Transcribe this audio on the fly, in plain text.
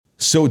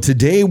So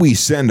today we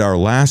send our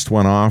last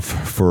one off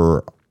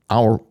for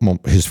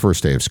his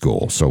first day of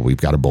school. So we've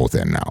got them both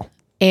in now.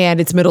 And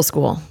it's middle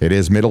school. It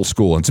is middle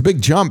school. It's a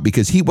big jump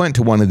because he went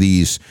to one of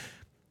these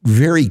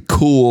very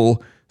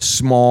cool,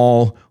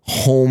 small,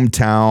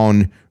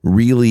 hometown,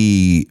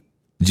 really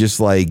just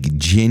like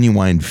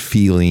genuine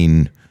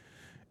feeling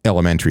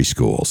elementary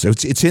schools.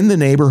 It's in the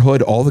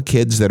neighborhood. All the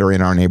kids that are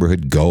in our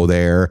neighborhood go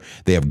there.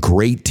 They have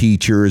great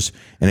teachers.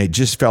 And it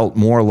just felt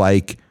more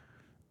like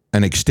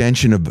an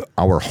extension of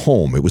our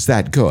home. It was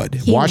that good.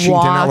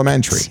 Washington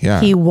Elementary. Yeah.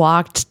 He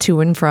walked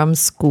to and from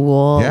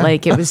school. Yeah.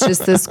 Like it was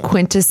just this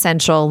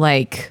quintessential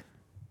like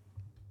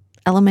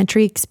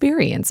elementary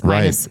experience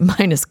minus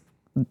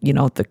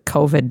the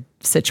COVID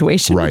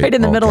situation right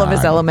in the middle of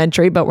his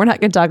elementary, but we're not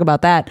going to talk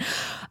about that.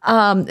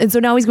 And so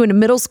now he's going to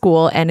middle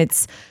school, and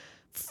it's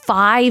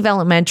 5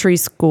 elementary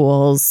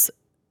schools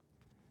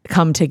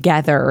come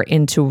together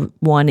into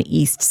one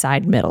East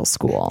Side middle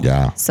school.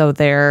 Yeah. So it's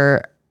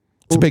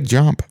a big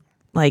jump.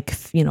 Like,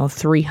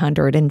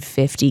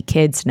 350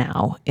 kids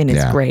now in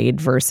his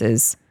grade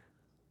versus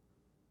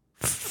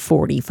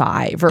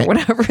 45 or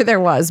whatever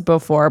there was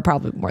before,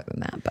 probably more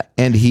than that.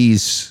 And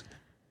he's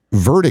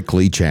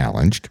vertically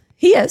challenged.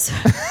 He is.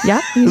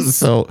 Yeah. He's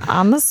so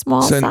on the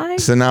small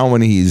side. So now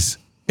when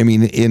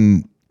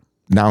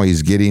now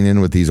he's getting in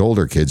with these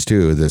older kids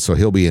too. So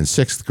he'll be in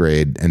 6th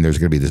grade, and there's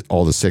going to be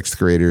all the 6th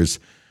graders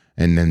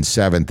and then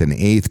 7th and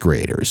 8th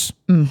graders.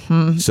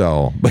 Mm-hmm.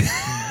 So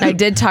I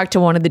did talk to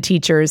one of the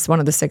teachers, one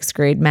of the 6th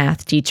grade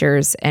math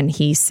teachers, and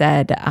he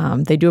said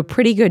they do a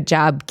pretty good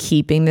job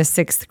keeping the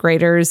 6th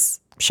graders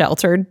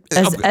sheltered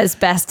as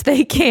best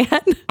they can.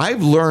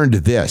 I've learned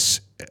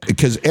this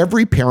because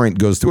every parent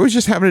goes through. I was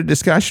just having a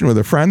discussion with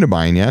a friend of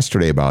mine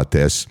yesterday about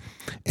this,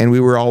 and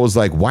we were always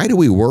like, why do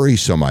we worry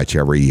so much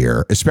every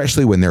year,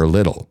 especially when they're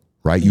little,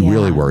 right? You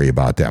really worry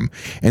about them.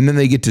 And then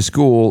they get to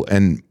school,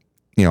 and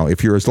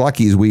if you're as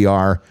lucky as we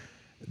are,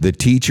 the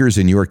teachers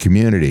in your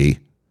community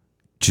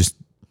just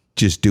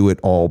do it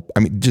all.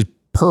 Just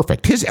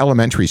perfect. His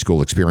elementary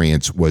school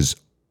experience was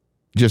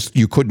just,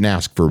 you couldn't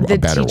ask for a better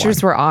one. The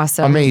teachers were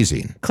awesome.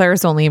 Amazing.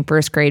 Claire's only in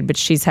 1st grade, but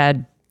she's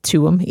had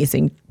 2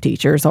 amazing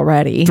teachers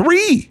already.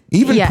 3,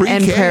 even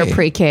pre-K. And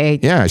pre-K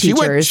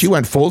teachers. She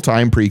went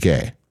full-time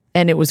pre-K.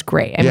 And it was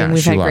great.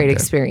 We've had great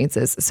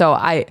experiences. So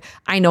I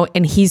know,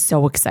 and he's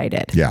so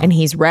excited. Yeah. And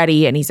he's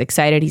ready and he's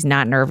excited. He's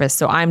not nervous.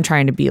 So I'm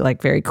trying to be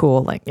like very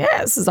cool. Like,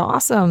 yeah, this is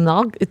awesome.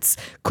 It's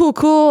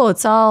cool.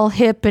 It's all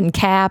hip and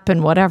cap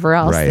and whatever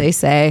else they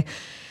say.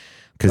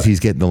 Because he's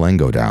getting the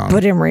lingo down.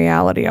 But in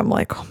reality, I'm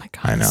like, oh my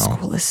God, this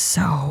school is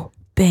so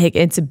big.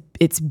 It's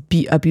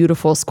a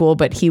beautiful school.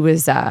 But he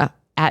was at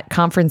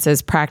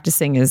conferences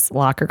practicing his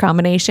locker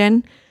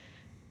combination.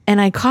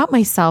 And I caught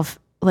myself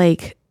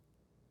like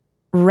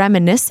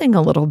reminiscing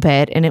a little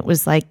bit, and it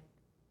was like,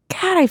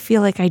 God, I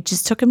feel like I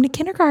just took him to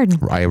kindergarten.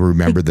 I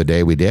remember the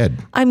day we did.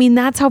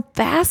 That's how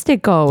fast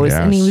it goes.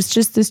 Yes. And he was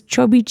just this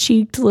chubby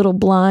cheeked little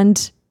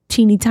blonde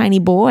teeny tiny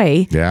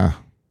boy. Yeah.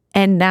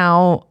 And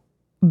now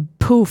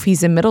poof,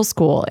 he's in middle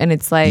school, and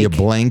it's like you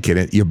blink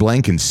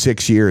and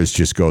 6 years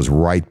just goes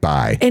right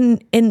by.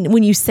 And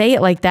when you say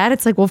it like that,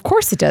 it's like, well, of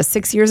course it does.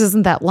 6 years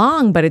isn't that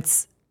long, but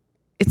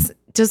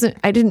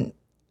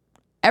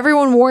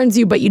everyone warns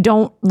you, but you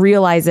don't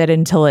realize it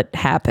until it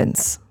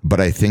happens. But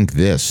I think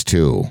this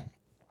too,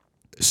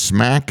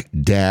 smack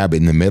dab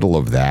in the middle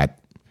of that,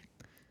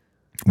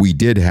 we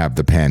did have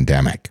the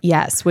pandemic.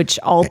 Yes, which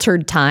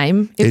altered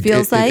time, it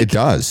feels like. It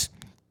does.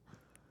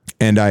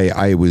 And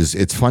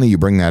it's funny you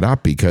bring that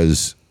up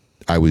because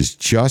it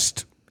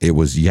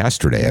was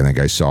yesterday, I think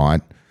I saw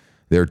it.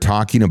 They're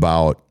talking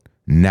about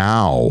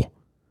now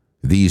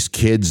these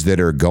kids that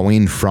are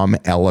going from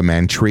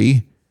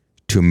elementary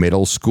to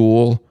middle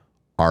school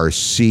are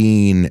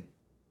seeing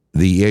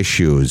the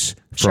issues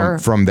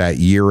from that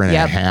year and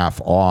a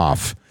half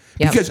off.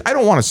 Yep. Because I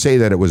don't want to say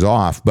that it was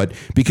off, but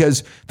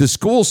because the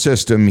school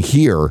system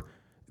here,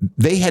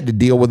 they had to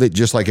deal with it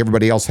just like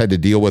everybody else had to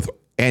deal with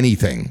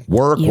anything,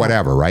 work,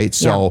 whatever, right?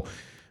 So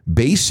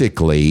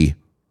basically,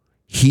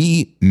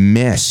 he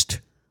missed,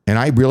 and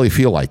I really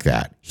feel like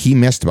that, he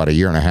missed about a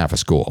year and a half of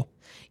school.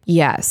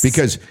 Yes.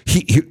 Because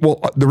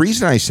the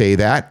reason I say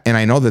that, and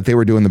I know that they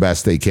were doing the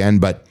best they can,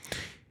 but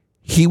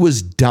he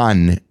was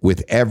done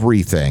with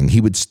everything. He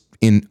would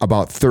in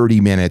about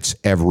 30 minutes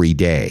every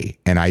day.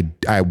 And I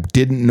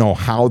didn't know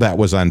how that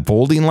was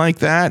unfolding like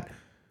that,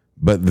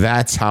 but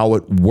that's how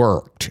it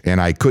worked.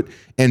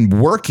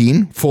 And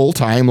working full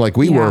time like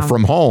we were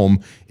from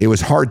home, it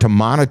was hard to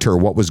monitor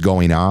what was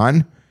going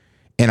on.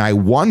 And I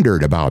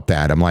wondered about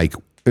that. I'm like,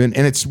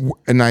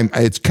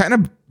 it's kind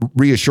of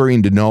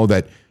reassuring to know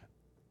that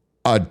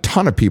a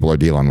ton of people are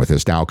dealing with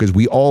this now because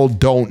we all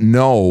don't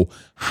know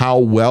how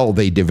well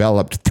they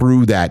developed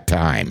through that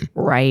time.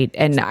 Right.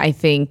 And I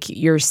think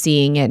you're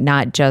seeing it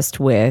not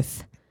just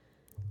with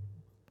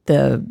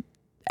the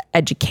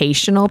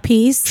educational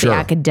piece, the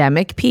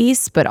academic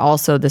piece, but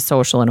also the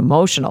social and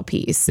emotional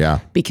piece. Yeah.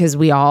 Because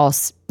we all,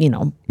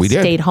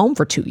 stayed home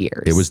for 2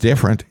 years. It was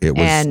different. It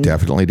was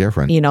definitely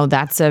different.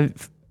 That's an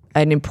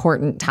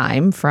important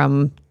time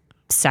from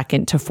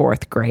second to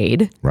fourth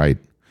grade. Right.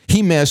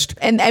 He missed.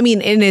 And I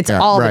mean, and it's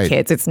all the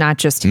kids. It's not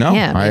just him.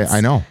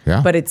 I know.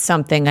 Yeah. But it's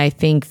something I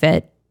think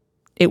that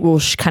it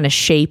will kind of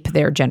shape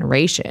their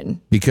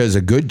generation. Because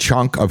a good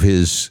chunk of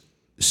his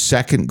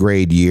second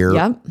grade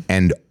year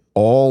and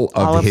all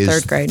of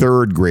his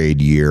third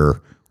grade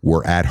year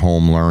were at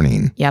home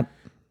learning. Yep.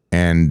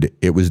 And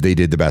they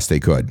did the best they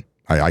could.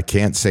 I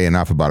can't say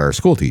enough about our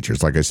school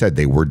teachers. Like I said,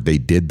 they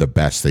did the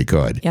best they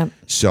could. Yep.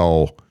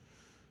 So,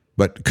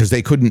 but because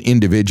they couldn't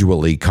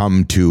individually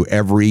come to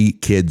every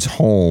kid's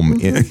home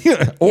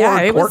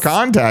or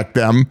contact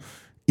them.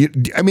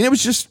 I mean, it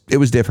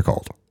was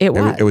difficult. It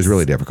was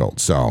really difficult.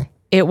 So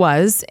it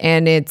was,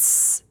 and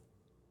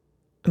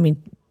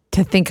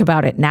to think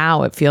about it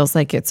now, it feels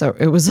like it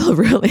was a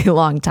really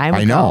long time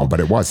ago. I know, but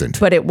it wasn't.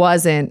 But it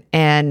wasn't,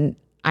 and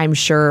I'm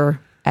sure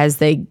as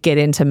they get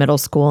into middle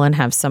school and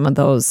have some of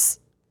those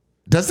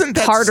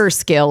harder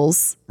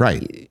skills,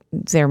 right?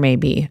 There may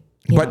be,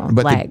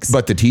 lags.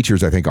 But the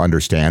teachers, I think,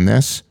 understand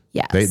this.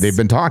 Yes, they've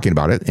been talking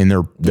about it, and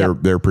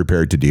they're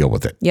prepared to deal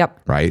with it.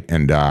 Yep. Right,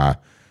 and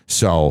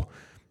so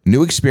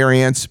new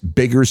experience,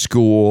 bigger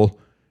school.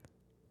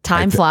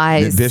 Time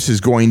flies. This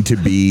is going to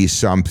be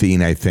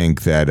something I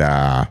think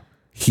that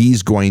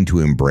he's going to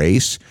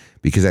embrace,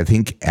 because I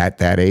think at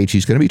that age,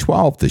 he's going to be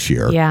 12 this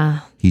year. Yeah.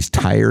 He's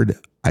tired,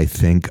 I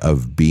think,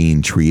 of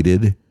being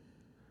treated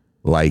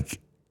like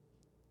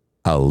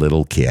a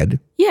little kid.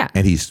 Yeah.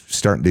 And he's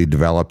starting to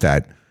develop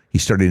that.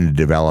 He's starting to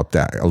develop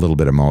that a little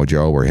bit of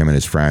mojo where him and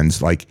his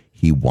friends, like,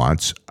 he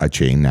wants a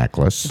chain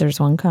necklace. There's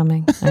one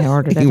coming. I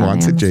ordered it. He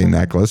wants a chain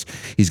necklace.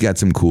 He's got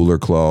some cooler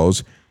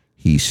clothes.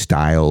 He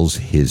styles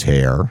his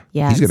hair.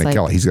 Yeah, he's gonna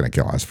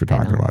kill us for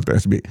talking about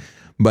this.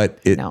 But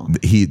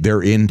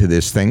they're into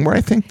this thing where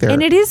I think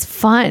and it is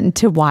fun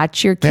to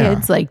watch your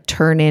kids like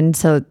turn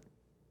into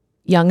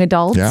young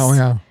adults.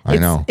 Yeah, I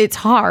know. It's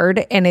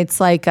hard, and it's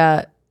like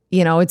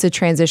it's a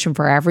transition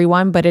for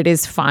everyone, but it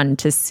is fun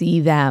to see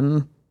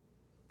them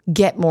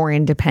get more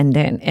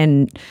independent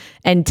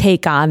and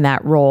take on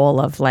that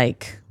role of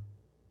like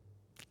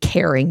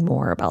caring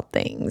more about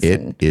things.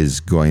 It is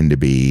going to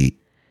be,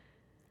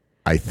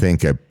 I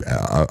think,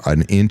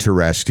 an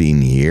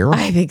interesting year.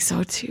 I think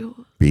so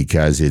too.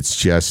 Because it's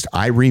just,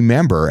 I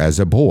remember as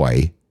a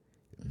boy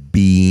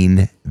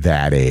being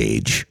that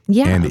age.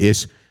 Yeah.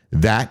 And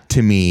that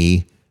to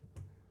me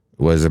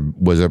was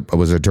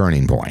a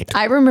turning point.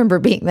 I remember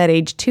being that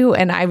age too.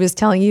 And I was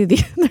telling you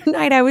the other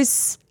night, I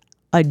was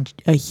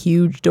a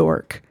huge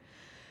dork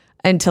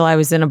until I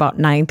was in about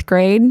 9th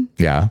grade.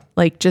 Yeah.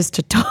 Like just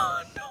a total.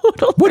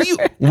 What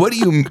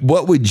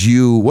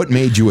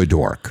made you a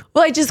dork?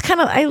 Well, I just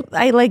kind of,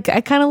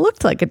 I kind of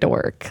looked like a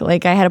dork.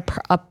 Like I had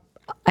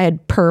I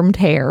had permed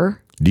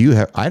hair.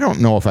 I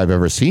don't know if I've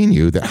ever seen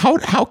you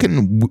how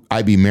can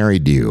I be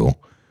married to you?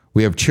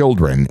 We have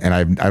children, and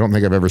I don't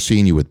think I've ever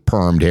seen you with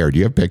permed hair. Do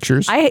you have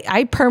pictures?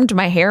 I permed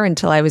my hair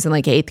until I was in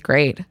like 8th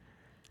grade.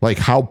 Like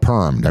how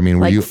permed? I mean,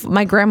 were you?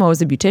 My grandma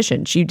was a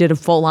beautician. She did a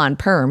full on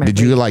perm. Did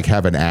you like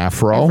have an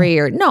afro every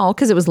year? No,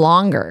 because it was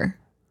longer.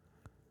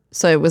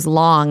 So it was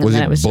long. Was and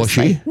then it it was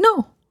bushy? Just like,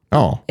 no.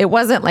 Oh. It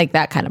wasn't like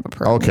that kind of a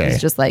perm. Okay. It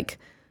was just like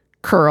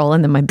curl,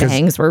 and then my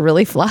bangs were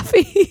really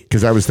fluffy.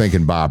 Because I was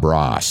thinking Bob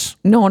Ross.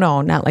 No,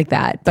 not like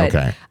that. But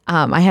okay.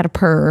 I had a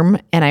perm,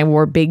 and I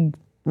wore big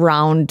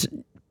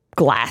round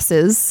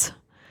glasses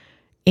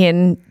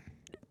in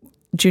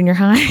junior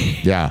high.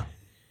 Yeah.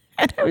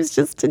 And I was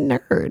just a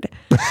nerd.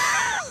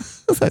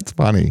 That's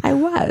funny. I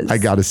was. I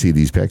got to see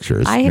these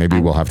pictures. Maybe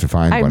we'll have to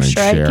find one and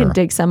share. I'm sure I can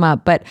dig some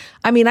up. But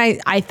I mean,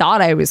 I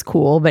thought I was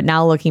cool, but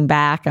now looking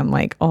back, I'm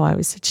like, oh, I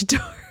was such a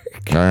dork.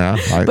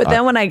 But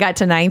then when I got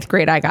to 9th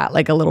grade, I got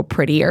like a little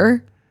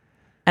prettier,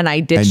 and I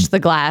ditched the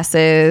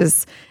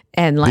glasses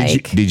and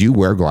like. Did you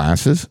wear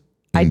glasses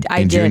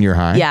in junior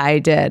high? Yeah, I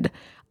did.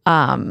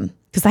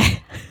 Because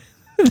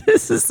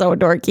this is so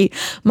dorky.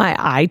 My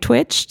eye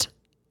twitched.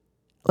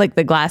 Like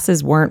the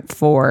glasses weren't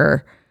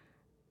for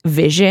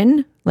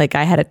vision. Like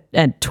I had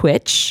a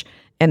twitch,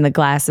 and the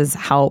glasses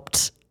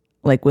helped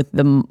like with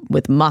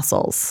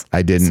muscles.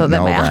 I didn't know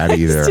that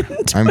either.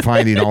 I'm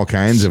finding all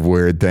kinds of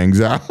weird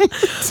things out.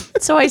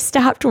 So I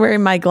stopped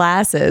wearing my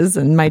glasses,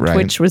 and my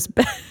twitch was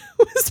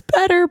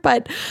better.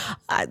 But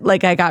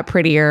I got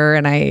prettier,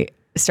 and I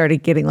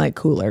started getting like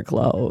cooler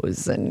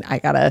clothes, and I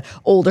got a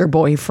older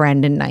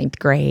boyfriend in 9th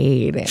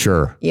grade. And,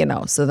 sure.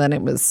 So then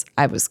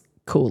I was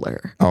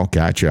cooler. Oh,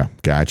 gotcha.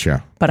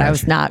 But I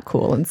was not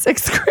cool in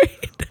 6th grade.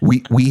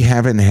 We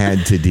haven't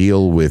had to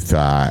deal with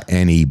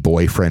any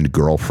boyfriend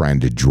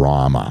girlfriend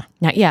drama.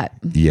 Not yet.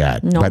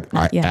 No, but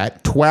not yet.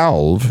 At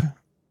 12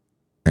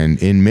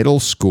 and in middle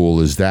school,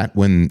 is that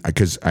when?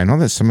 Because I know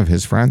that some of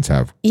his friends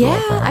have.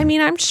 Yeah, I mean,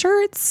 I'm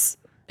sure it's.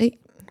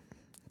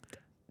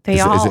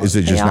 Is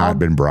it just not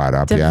been brought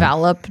up yet?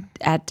 Develop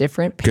at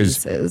different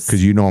paces.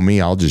 Because you know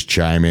me, I'll just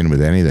chime in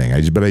with anything.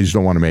 I just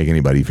don't want to make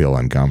anybody feel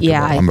uncomfortable.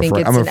 Yeah, I think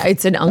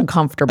it's an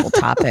uncomfortable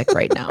topic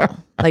right now.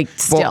 Like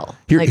still.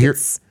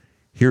 Well,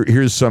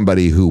 here's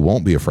somebody who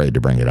won't be afraid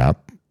to bring it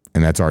up,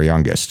 and that's our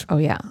youngest. Oh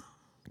yeah.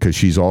 Because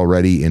she's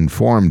already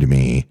informed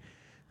me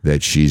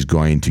that she's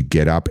going to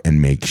get up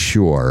and make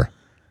sure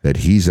that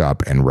he's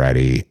up and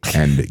ready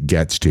and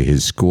gets to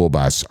his school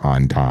bus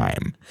on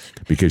time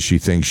because she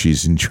thinks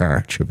she's in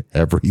charge of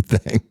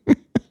everything.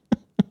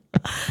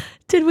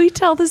 Did we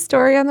tell the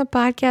story on the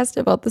podcast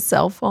about the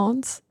cell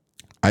phones?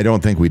 I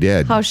don't think we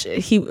did.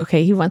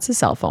 He wants a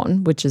cell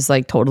phone, which is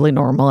like totally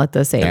normal at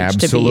this age.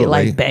 Absolutely. To be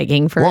like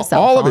begging for a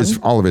cell phone.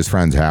 All of his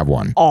friends have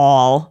one.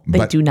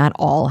 They do not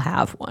all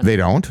have one. They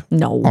don't?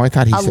 No. Oh, I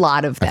thought a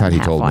lot of them have one. I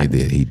thought he told me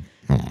that he.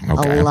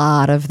 Okay. A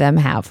lot of them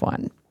have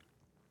one.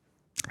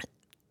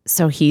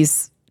 So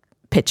he's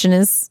pitching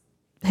his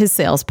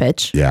sales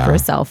pitch for a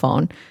cell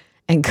phone,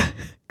 and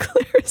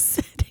Claire's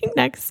sitting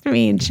next to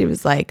me, and she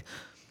was like,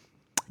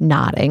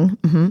 nodding.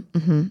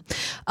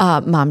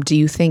 Mom, do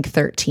you think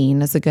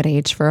 13 is a good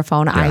age for a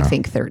phone? Yeah. I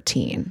think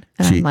 13.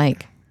 And I'm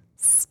like,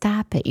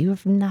 stop it. You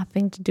have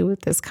nothing to do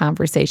with this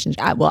conversation.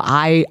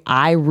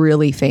 I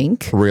really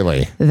think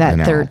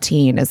that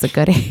 13 is a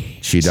good age.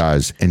 She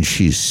does. And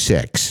she's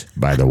 6,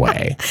 by the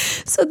way.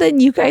 So then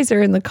you guys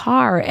are in the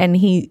car and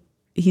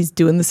he's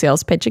doing the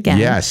sales pitch again.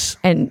 Yes.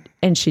 And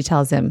she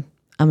tells him,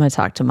 I'm going to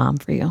talk to Mom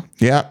for you.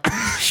 Yeah,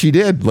 she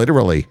did,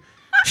 literally.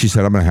 She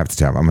said, I'm gonna have to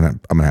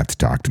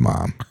talk to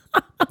Mom.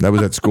 That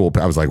was at school.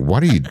 I was like,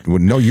 what are you?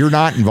 No, you're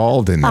not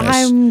involved in this.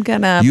 I'm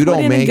gonna put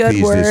in a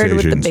good word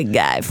with the big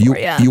guy for you.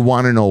 You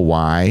want to know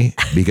why?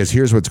 Because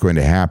here's what's going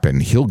to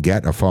happen. He'll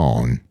get a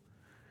phone,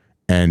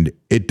 and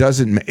it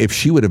doesn't. If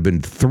she would have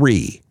been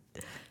 3,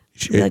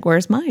 she'd be like,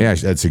 where's mine? Yeah,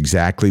 that's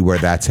exactly where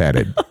that's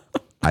headed.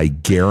 I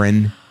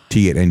guarantee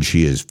it. And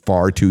she is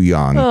far too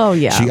young. Oh,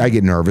 yeah. I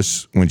get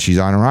nervous when she's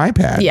on her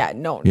iPad. Yeah,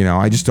 no. You know,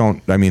 I just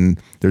don't. I mean,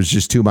 there's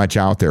just too much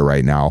out there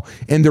right now.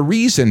 And the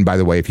reason, by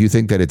the way, if you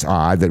think that it's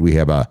odd that we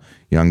have a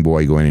young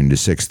boy going into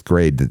 6th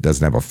grade that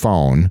doesn't have a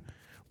phone,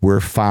 we're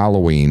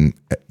following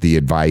the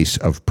advice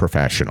of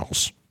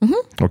professionals.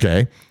 Mm-hmm.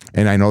 Okay.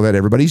 And I know that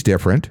everybody's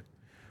different,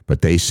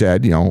 but they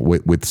said, you know,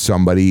 with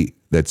somebody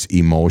that's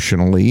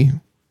emotionally.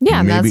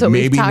 Yeah, maybe, that's what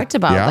we've talked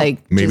about. Yeah,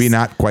 like maybe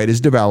not quite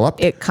as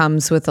developed. It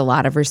comes with a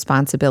lot of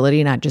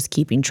responsibility, not just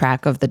keeping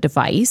track of the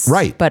device,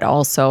 right? But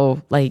also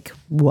like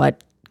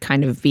what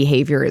kind of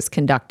behavior is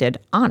conducted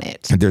on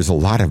it. And there's a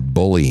lot of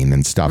bullying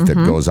and stuff that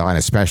goes on,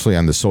 especially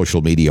on the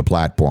social media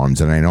platforms.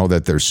 And I know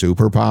that they're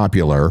super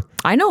popular.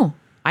 I know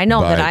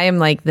that I am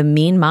like the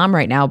mean mom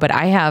right now, but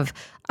I have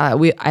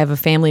I have a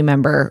family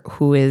member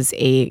who is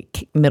a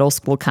middle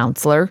school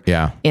counselor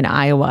in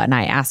Iowa, and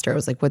I asked her, I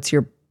was like,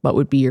 what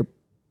would be your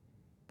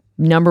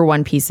number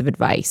one piece of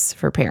advice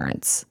for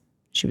parents?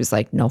 She was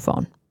like, no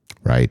phone.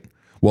 Right.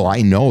 Well,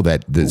 I know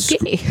that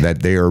that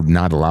they are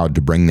not allowed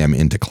to bring them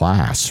into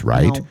class,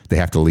 right? No. They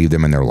have to leave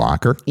them in their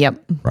locker.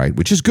 Yep. Right.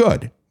 Which is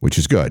good.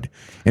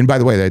 And by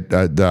the way,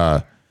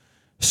 the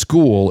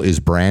school is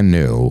brand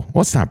new.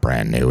 Well, it's not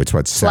brand new. It's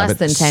less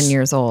than 10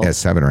 years old. Yeah,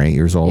 7 or 8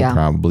 years old,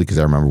 probably, because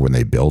I remember when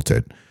they built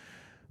it.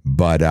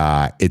 But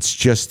it's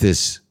just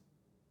this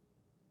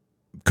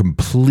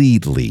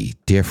completely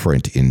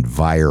different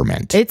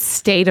environment. It's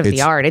state of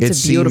the art.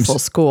 It's a beautiful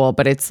school,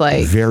 but it's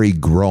like very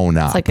grown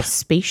up. It's like a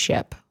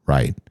spaceship.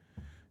 Right.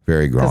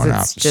 Very grown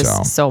up. It's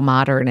just so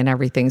modern and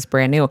everything's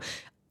brand new.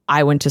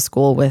 I went to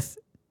school with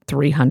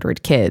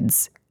 300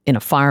 kids in a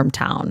farm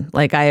town.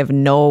 Like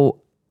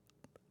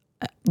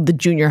the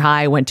junior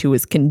high I went to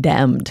was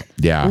condemned.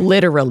 Yeah.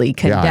 Literally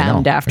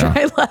condemned after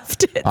I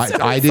left it.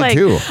 So I did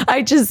too.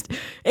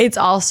 It's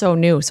all so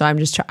new. So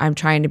I'm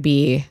trying to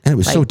be. And it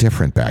was so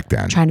different back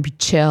then. Trying to be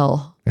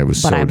chill. It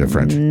was so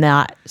different.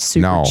 Not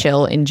super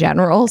chill in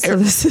general. So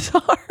this is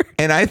hard.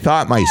 And I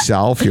thought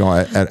myself,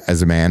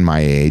 as a man my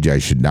age, I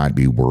should not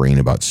be worrying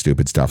about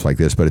stupid stuff like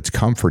this, but it's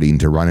comforting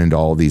to run into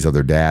all these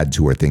other dads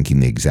who are thinking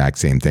the exact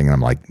same thing. And I'm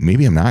like,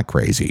 maybe I'm not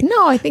crazy.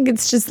 No, I think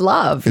it's just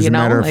love. As a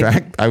matter of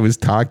fact, I was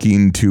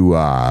talking to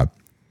a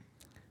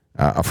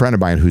friend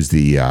of mine who's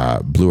the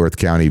Blue Earth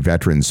County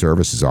Veteran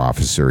Services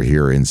Officer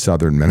here in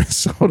southern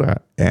Minnesota.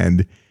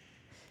 And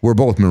we're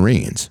both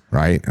Marines,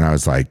 right? And I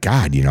was like,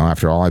 God,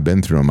 after all I've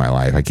been through in my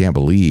life, I can't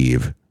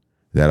believe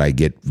that I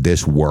get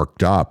this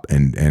worked up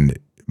and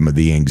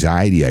the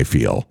anxiety I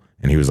feel.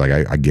 And he was like,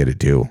 I get it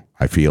too.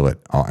 I feel it.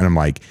 And I'm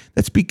like,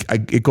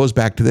 it goes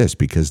back to this,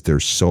 because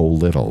there's so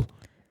little.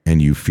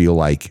 And you feel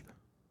like,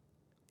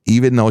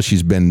 even though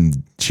she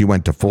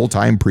went to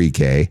full-time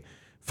pre-K,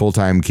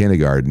 full-time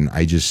kindergarten,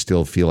 I just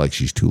still feel like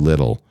she's too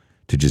little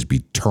to just be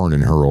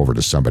turning her over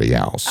to somebody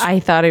else.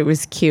 I thought it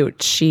was cute.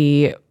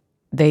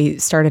 They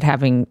used to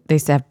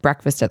have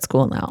breakfast at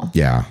school now.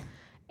 Yeah.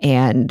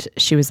 And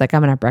she was like, I'm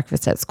going to have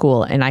breakfast at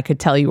school. And I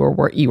could tell you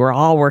were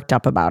all worked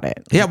up about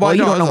it. Yeah, well,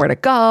 you don't know where to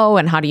go.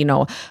 And how do you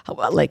know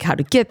how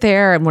to get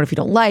there? And what if you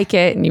don't like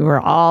it? And you were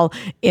all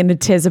in a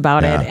tiz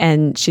about it.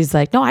 And she's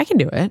like, no, I can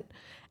do it.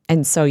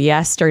 And so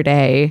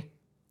yesterday,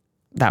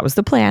 that was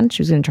the plan.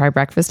 She was going to try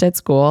breakfast at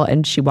school.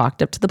 And she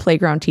walked up to the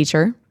playground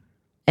teacher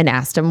and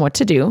asked him what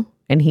to do.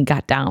 And he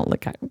got down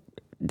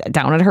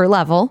at her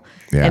level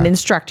and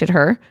instructed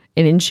her.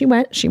 And in she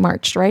went. She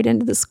marched right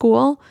into the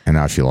school. And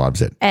now she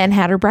loves it. And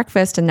had her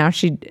breakfast. And now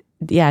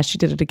yeah, she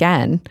did it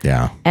again.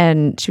 Yeah.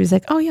 And she was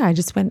like, oh yeah, you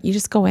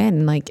just go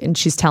in and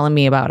she's telling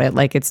me about it.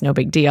 Like it's no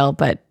big deal.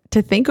 But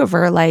to think of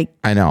her, like,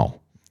 I know,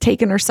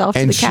 taking herself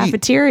to the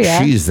cafeteria.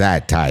 She's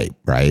that type,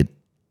 right?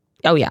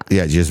 Oh yeah.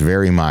 Yeah. Just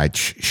very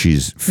much.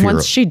 She's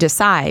once she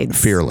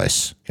decides.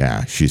 Fearless.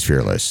 Yeah. She's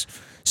fearless.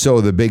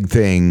 So the big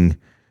thing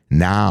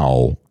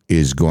now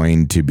is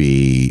going to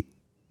be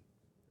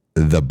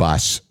the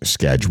bus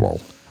schedule.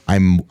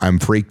 I'm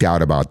freaked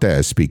out about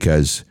this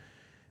because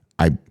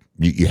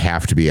you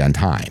have to be on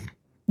time,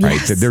 right?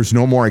 Yes. There's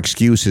no more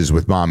excuses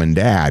with mom and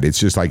dad. It's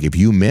just like if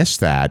you miss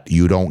that,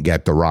 you don't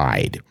get the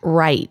ride.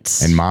 Right.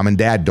 And mom and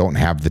dad don't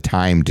have the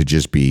time to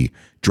just be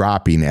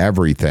dropping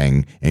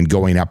everything and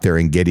going up there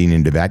and getting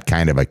into that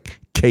kind of a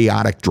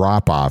chaotic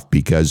drop off,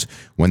 because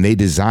when they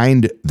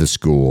designed the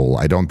school,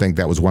 I don't think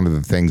that was one of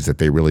the things that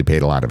they really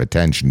paid a lot of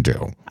attention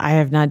to. I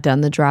have not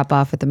done the drop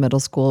off at the middle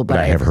school, but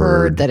I have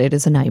heard that it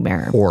is a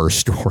nightmare. Horror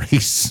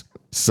stories.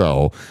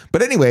 So,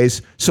 but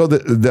anyways, so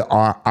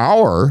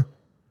our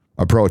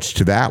approach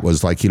to that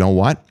was like, you know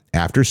what?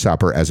 After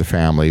supper as a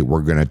family,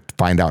 we're going to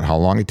find out how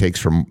long it takes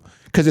from,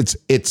 because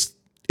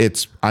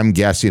it's I'm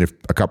guessing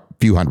a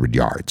few hundred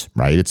yards,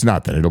 right? It's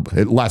nothing. It'll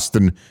less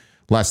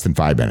than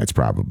 5 minutes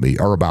probably,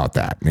 or about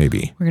that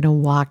maybe. We're going to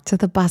walk to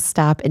the bus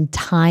stop and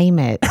time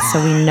it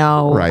so we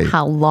know right.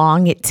 how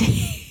long it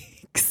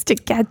takes to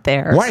get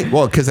there. Right.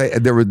 Well, because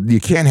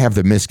you can't have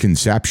the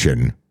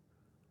misconception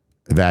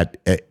that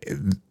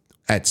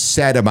at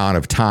set amount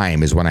of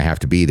time is when I have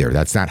to be there.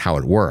 That's not how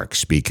it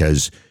works,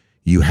 because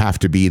you have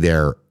to be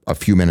there a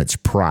few minutes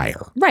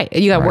prior. Right.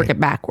 You got to work it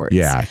backwards.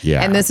 Yeah.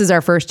 Yeah. And this is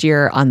our first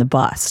year on the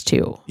bus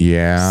too.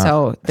 Yeah.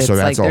 So that's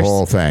like a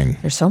whole thing.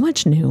 There's so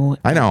much new.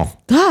 I know.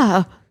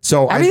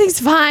 So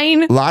everything's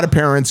fine. A lot of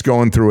parents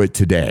going through it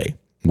today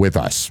with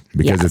us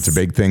because it's a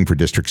big thing for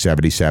District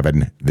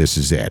 77. This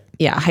is it.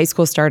 Yeah. High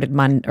school started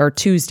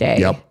Tuesday.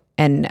 Yep.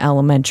 And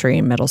elementary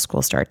and middle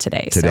school start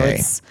today.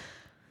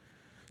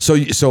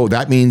 So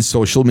that means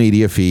social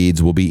media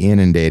feeds will be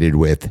inundated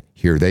with,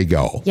 here they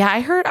go.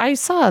 Yeah, I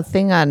saw a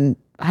thing on,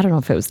 I don't know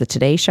if it was the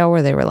Today Show,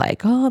 where they were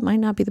like, oh, it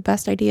might not be the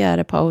best idea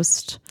to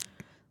post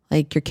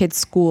like your kid's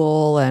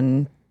school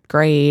and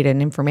grade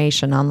and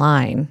information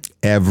online.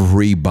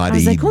 Everybody. I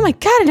was like, oh my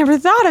God, I never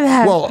thought of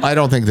that. Well, I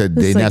don't think that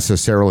they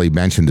necessarily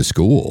mentioned the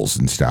schools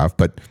and stuff,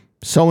 but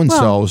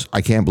so-and-so's,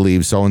 I can't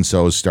believe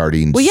so-and-so's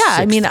starting. Well, yeah,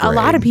 I mean, grade. a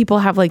lot of people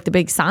have like the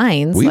big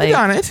signs. We've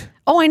done it.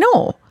 Oh, I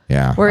know.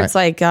 Yeah. Where it's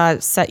like,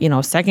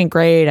 second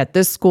grade at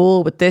this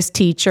school with this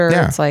teacher.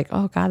 Yeah. It's like,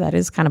 oh God, that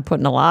is kind of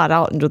putting a lot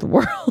out into the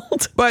world.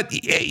 But,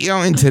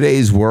 in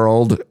today's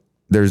world,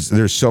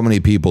 there's so many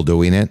people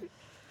doing it.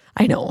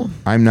 I know.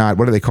 I'm not,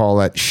 what do they call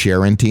that?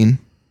 Sharenting?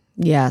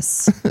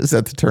 Yes. Is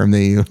that the term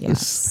they use?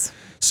 Yes.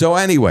 So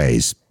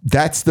anyways,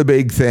 that's the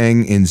big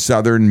thing in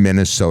southern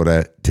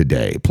Minnesota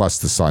today. Plus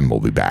the sun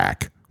will be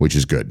back, which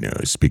is good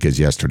news because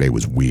yesterday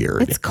was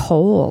weird. It's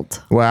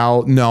cold.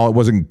 Well, no, it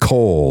wasn't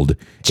cold.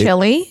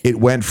 Chilly? It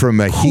went from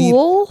a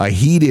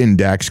heat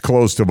index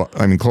close to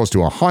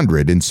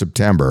 100 in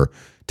September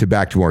to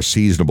back to more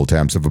seasonable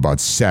temps of about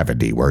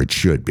 70 where it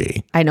should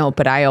be. I know,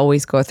 but I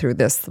always go through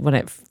this when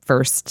it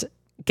first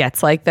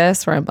gets like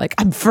this, where I'm like,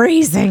 I'm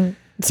freezing.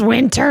 It's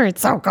winter.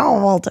 It's so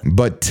cold.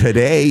 But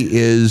today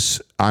is,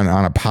 on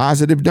a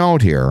positive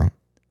note here,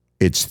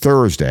 it's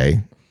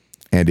Thursday.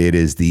 And it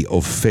is the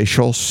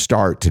official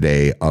start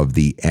today of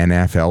the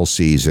NFL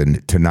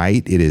season.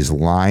 Tonight, it is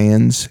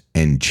Lions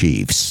and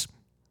Chiefs.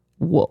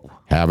 Whoa.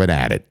 Having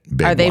at it.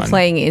 Are they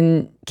playing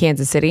in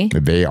Kansas City?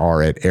 They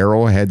are at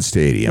Arrowhead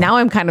Stadium. Now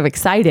I'm kind of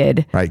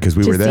excited. Right, because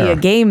we were there. To see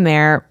a game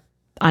there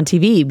on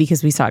TV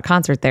because we saw a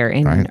concert there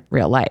in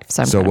real life.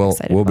 So I'm kind of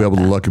excited we'll be able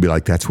to look and be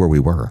like, that's where we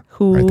were.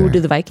 Who do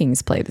the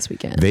Vikings play this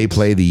weekend? They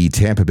play the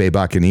Tampa Bay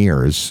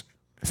Buccaneers.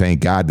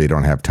 Thank God they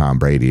don't have Tom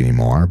Brady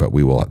anymore, but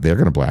they're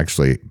going to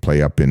actually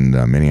play up in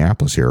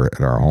Minneapolis here at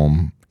our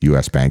home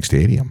US Bank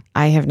Stadium.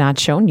 I have not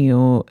shown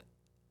you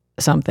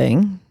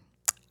something.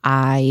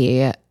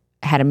 I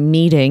had a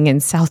meeting in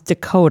South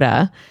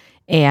Dakota,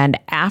 and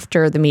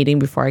after the meeting,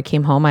 before I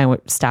came home, I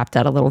stopped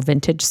at a little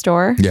vintage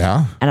store.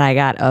 Yeah. And I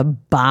got a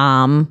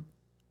bomb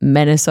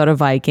Minnesota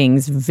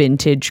Vikings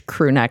vintage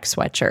crew neck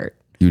sweatshirt.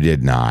 You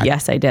did not.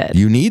 Yes, I did.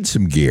 You need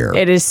some gear.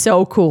 It is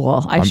so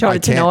cool. I showed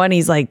it to Noah and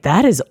he's like,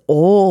 that is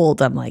old.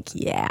 I'm like,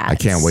 yeah. I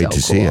can't wait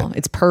to see it.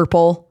 It's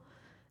purple.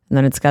 And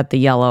then it's got the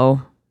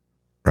yellow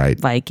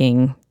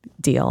Viking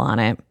deal on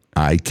it.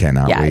 I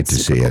cannot wait to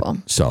see it.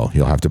 So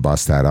you'll have to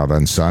bust that out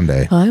on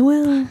Sunday. I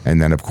will. And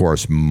then, of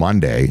course,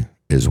 Monday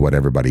is what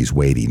everybody's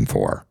waiting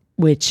for.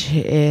 Which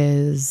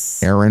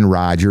is? Aaron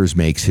Rodgers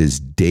makes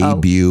his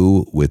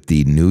debut with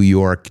the New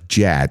York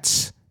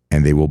Jets.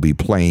 And they will be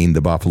playing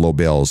the Buffalo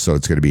Bills. So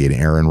it's going to be an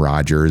Aaron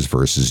Rodgers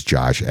versus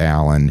Josh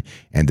Allen.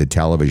 And the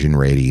television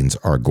ratings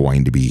are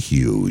going to be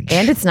huge.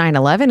 And it's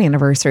 9/11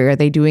 anniversary. Are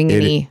they doing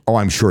any? Oh,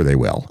 I'm sure they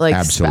will.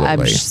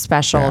 Absolutely.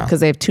 Special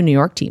because they have two New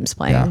York teams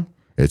playing. Yeah.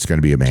 It's going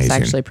to be amazing. It's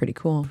actually pretty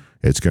cool.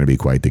 It's going to be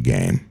quite the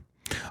game.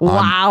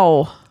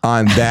 Wow.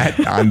 On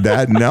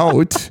that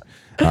note,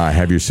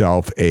 Have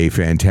yourself a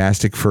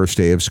fantastic first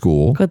day of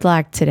school. Good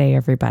luck today,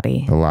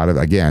 everybody. A lot of,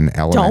 again,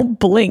 don't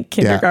blink,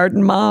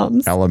 kindergarten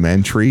moms.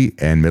 Elementary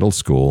and middle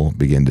school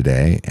begin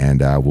today,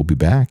 and we'll be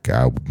back.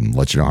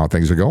 Let you know how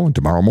things are going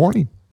tomorrow morning.